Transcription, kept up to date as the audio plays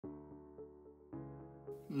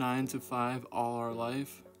9 to 5 all our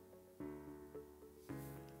life?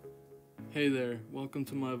 Hey there, welcome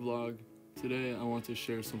to my vlog. Today I want to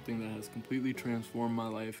share something that has completely transformed my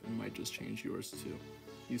life and might just change yours too.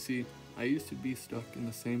 You see, I used to be stuck in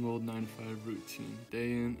the same old 9 to 5 routine,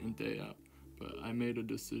 day in and day out, but I made a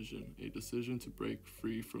decision to break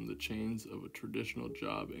free from the chains of a traditional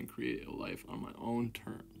job and create a life on my own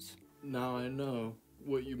terms. Now I know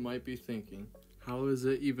what you might be thinking. How is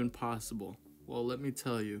it even possible? Well, let me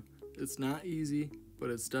tell you, it's not easy, but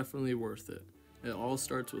it's definitely worth it. It all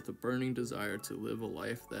starts with a burning desire to live a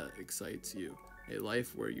life that excites you, a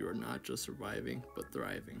life where you are not just surviving, but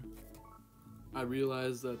thriving. I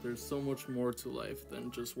realized that there's so much more to life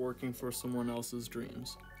than just working for someone else's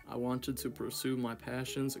dreams. I wanted to pursue my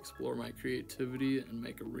passions, explore my creativity, and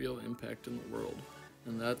make a real impact in the world.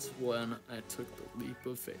 And that's when I took the leap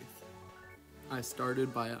of faith. I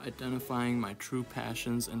started by identifying my true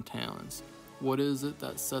passions and talents. What is it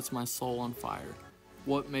that sets my soul on fire?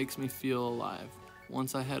 What makes me feel alive?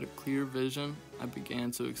 Once I had a clear vision, I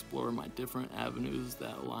began to explore my different avenues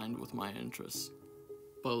that aligned with my interests.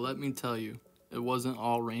 But let me tell you, it wasn't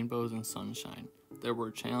all rainbows and sunshine. There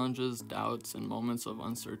were challenges, doubts, and moments of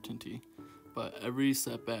uncertainty. But every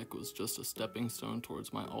setback was just a stepping stone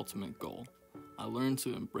towards my ultimate goal. I learned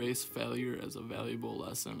to embrace failure as a valuable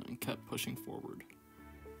lesson and kept pushing forward.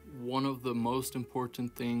 One of the most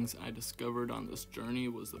important things I discovered on this journey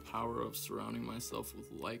was the power of surrounding myself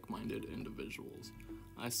with like-minded individuals.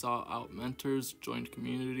 I sought out mentors, joined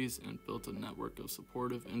communities, and built a network of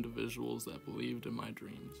supportive individuals that believed in my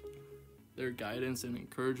dreams. Their guidance and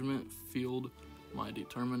encouragement fueled my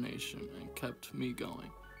determination and kept me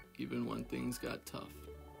going, even when things got tough.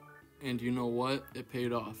 And you know what? It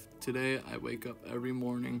paid off. Today, I wake up every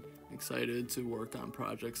morning excited to work on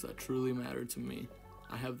projects that truly matter to me.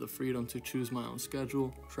 I have the freedom to choose my own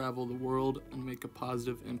schedule, travel the world, and make a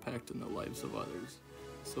positive impact in the lives of others.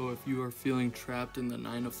 So if you are feeling trapped in the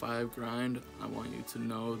 9 to 5 grind, I want you to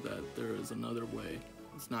know that there is another way.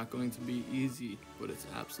 It's not going to be easy, but it's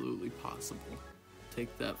absolutely possible.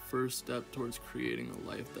 Take that first step towards creating a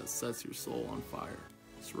life that sets your soul on fire.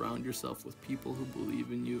 Surround yourself with people who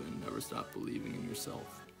believe in you and never stop believing in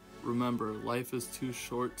yourself. Remember, life is too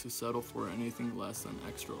short to settle for anything less than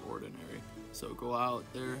extraordinary. So go out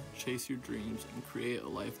there, chase your dreams, and create a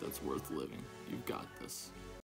life that's worth living. You've got this.